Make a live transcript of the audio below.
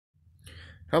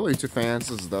Hello YouTube fans,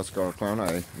 this is TheSkullKlown.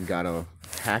 I got a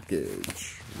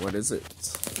package. What is it?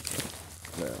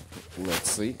 Well,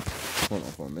 let's see. Hold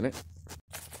on for a minute.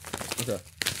 Okay.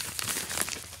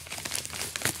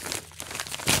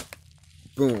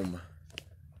 Boom.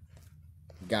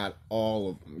 Got all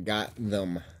of them. Got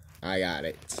them. I got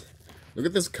it. Look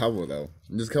at this cover though.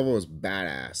 This cover is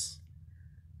badass.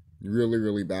 Really,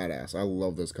 really badass. I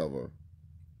love this cover.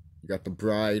 You got the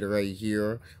bride right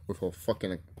here with her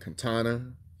fucking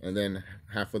katana. And then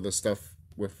half of the stuff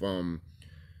with,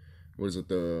 what is it,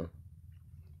 the,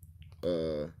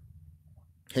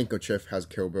 handkerchief has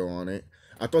Kill Bill on it.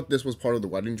 I thought this was part of the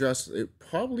wedding dress. It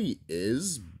probably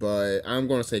is, but I'm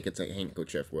going to take it to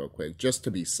handkerchief real quick, just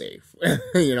to be safe,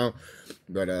 you know?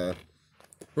 But,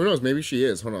 who knows, maybe she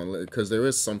is. Hold on, because there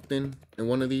is something in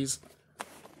one of these.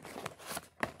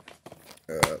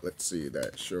 Let's see,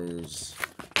 that shows,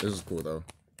 this is cool though,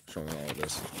 showing all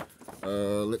this.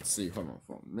 Let's see, hold on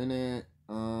for a minute.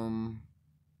 I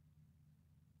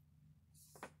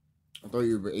thought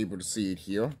you were able to see it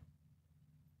here,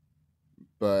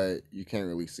 but you can't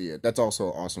really see it. That's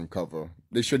also an awesome cover.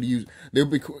 They should use,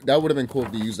 that would have been cool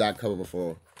if they used that cover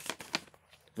for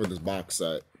this box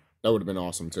set. That would have been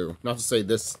awesome too. Not to say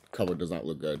this cover does not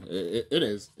look good. It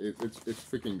is. It's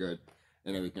freaking good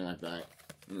and everything like that.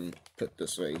 Let me put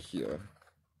this right here,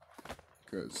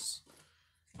 because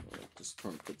just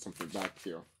trying to put something back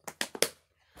here.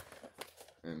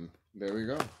 And there we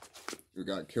go. We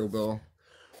got Kill Bill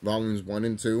volumes 1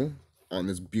 and 2 on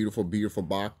this beautiful, beautiful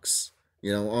box.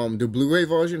 You know, the Blu-ray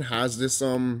version has this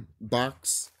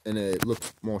box, and it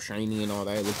looks more shiny and all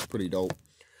that. It looks pretty dope.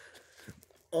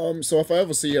 So if I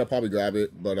ever see it, I'll probably grab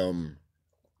it. But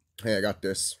hey, I got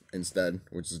this instead,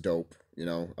 which is dope. You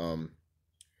know,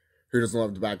 who doesn't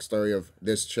love the backstory of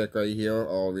this chick right here?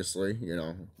 Obviously, you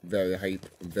know, very hype,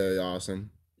 very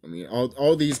awesome. I mean,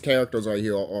 all these characters right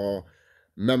here are all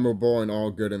memorable and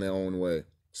all good in their own way.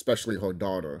 Especially her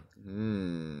daughter.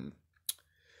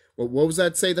 What was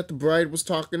that say that the bride was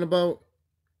talking about?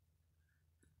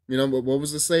 You know, what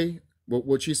was it say?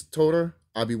 What she told her?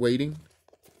 I'll be waiting.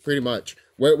 Pretty much.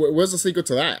 Where's the sequel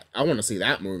to that? I want to see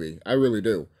that movie. I really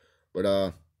do.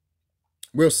 But,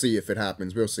 we'll see if it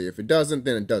happens. We'll see. If it doesn't,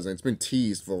 then it doesn't. It's been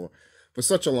teased for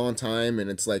such a long time, and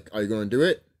it's like, are you going to do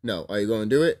it? No. Are you going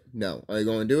to do it? No. Are you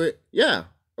going to do it? Yeah.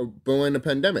 But we're in the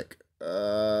pandemic.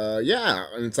 Yeah.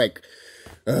 And it's like,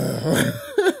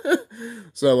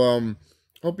 so,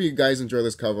 hope you guys enjoy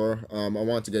this cover. I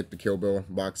want to get the Kill Bill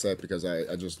box set because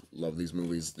I just love these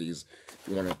movies. If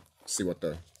you want to see what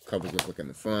the covers look like in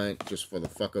the front, just for the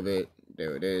fuck of it,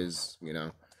 there it is, you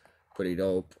know. Pretty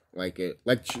dope. Like it.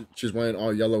 Like she's wearing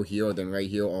all yellow here, then right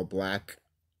here all black.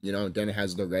 You know, then it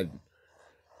has the red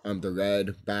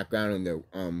background and the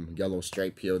yellow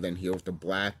stripe here, then here with the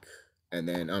black, and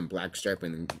then black stripe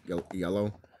and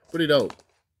yellow. Pretty dope.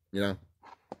 You know?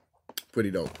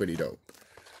 Pretty dope, pretty dope.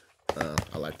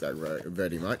 I like that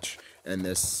very much. And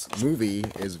this movie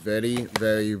is very,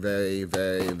 very, very,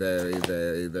 very, very,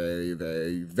 very, very,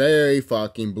 very, very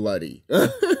fucking bloody.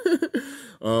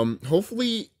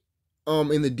 Hopefully,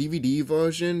 in the DVD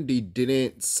version, they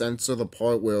didn't censor the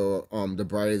part where, the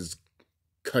bride is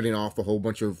cutting off a whole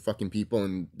bunch of fucking people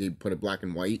and they put it black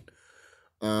and white.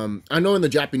 I know in the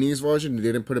Japanese version, they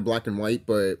didn't put it black and white,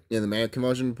 but in the American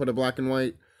version, they put it black and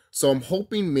white. So I'm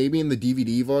hoping maybe in the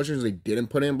DVD versions, they didn't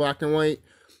put it in black and white.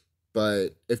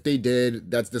 But if they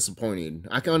did, that's disappointing.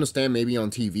 I can understand maybe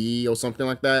on TV or something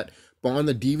like that. But on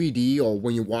the DVD or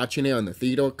when you're watching it on the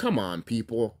theater, come on,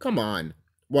 people. Come on.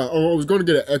 Well, oh, I was going to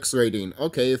get an X rating.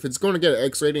 Okay, if it's going to get an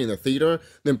X rating in the theater,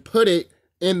 then put it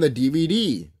in the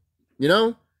DVD. You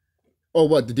know? Or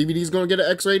what, the DVD is going to get an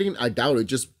X rating? I doubt it.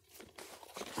 Just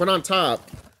put on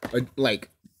top, like,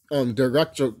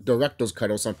 director's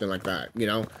cut or something like that, you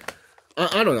know?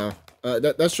 I don't know.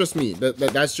 That's just me.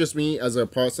 That's just me as a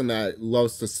person that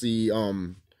loves to see,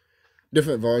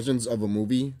 different versions of a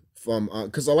movie from,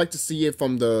 because I like to see it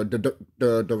from the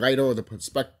writer or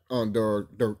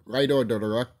the writer or the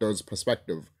director's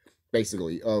perspective,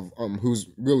 basically, of who's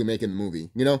really making the movie,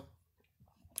 you know?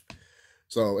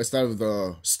 So instead of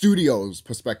the studio's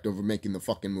perspective of making the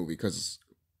fucking movie, because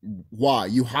why?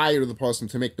 You hire the person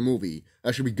to make the movie.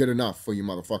 That should be good enough for you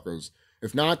motherfuckers.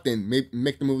 If not, then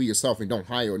make the movie yourself and don't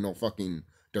hire no fucking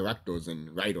directors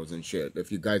and writers and shit.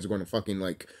 If you guys are going to fucking,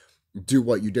 like, do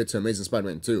what you did to Amazing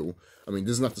Spider-Man 2. I mean,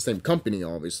 this is not the same company,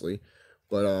 obviously.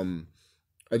 But,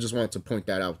 I just wanted to point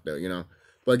that out there, you know.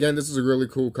 But again, this is a really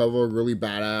cool cover, really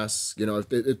badass. You know,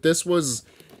 if this was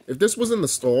in the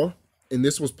store and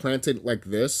this was planted like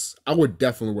this, I would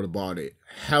have bought it.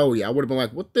 Hell yeah, I would have been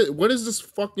like, what is this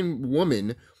fucking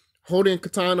woman holding a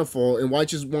katana for, and why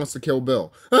just wants to kill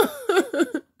Bill.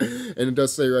 And it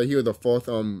does say right here the fourth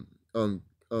um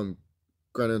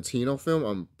Granatino film.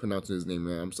 I'm pronouncing his name,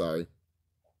 man. I'm sorry,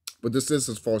 but this is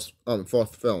his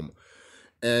fourth film.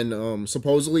 And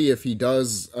supposedly, if he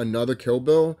does another Kill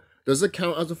Bill, does it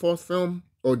count as a fourth film,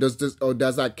 or does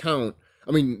that count?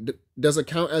 I mean, does it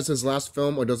count as his last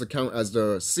film, or does it count as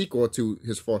the sequel to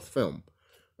his fourth film?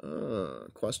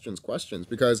 Questions,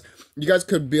 because you guys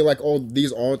could be like, oh,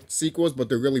 these are sequels, but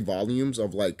they're really volumes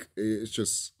of like, it's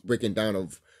just breaking down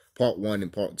of part 1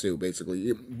 and part 2,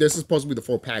 basically. This is supposed to be the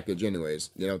full package anyways,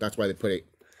 you know, that's why they put it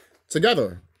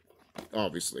together,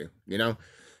 obviously, you know,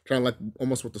 kind of like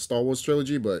almost with the Star Wars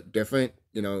trilogy, but different,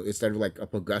 you know, instead of like a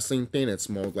progressing thing, it's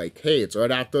more like, hey, it's right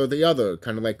after the other,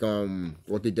 kind of like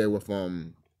what they did with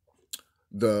the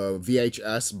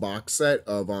VHS box set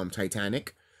of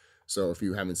Titanic. So if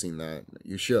you haven't seen that,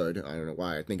 you should. I don't know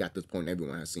why. I think at this point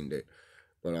everyone has seen it.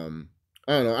 But I don't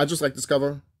know. I just like this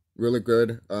cover. Really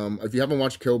good. If you haven't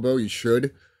watched Kill Bill, you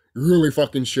should. You really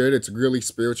fucking should. It's really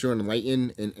spiritual and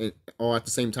enlightened, and all at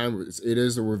the same time. It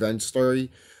is a revenge story.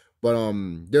 But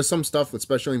there's some stuff,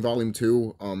 especially in Volume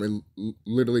 2. It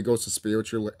literally goes to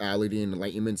spirituality and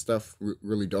enlightenment stuff.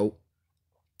 Really dope.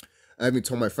 I even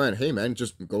told my friend, hey man,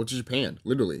 just go to Japan.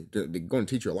 Literally, they're going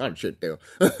to teach you a lot of shit there.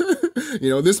 You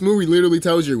know, this movie literally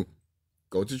tells you,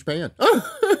 go to Japan.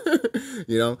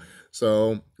 You know,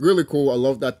 so really cool. I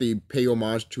love that they pay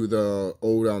homage to the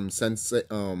old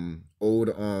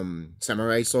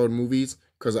samurai sword movies,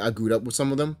 because I grew up with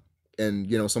some of them, and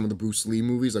you know, some of the Bruce Lee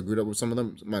movies, I grew up with some of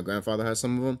them. My grandfather has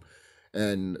some of them,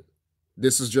 and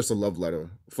this is just a love letter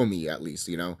for me, at least,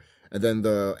 you know. And then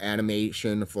the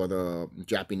animation for the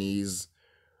Japanese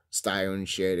style and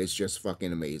shit is just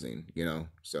fucking amazing, you know.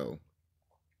 So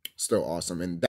still awesome. And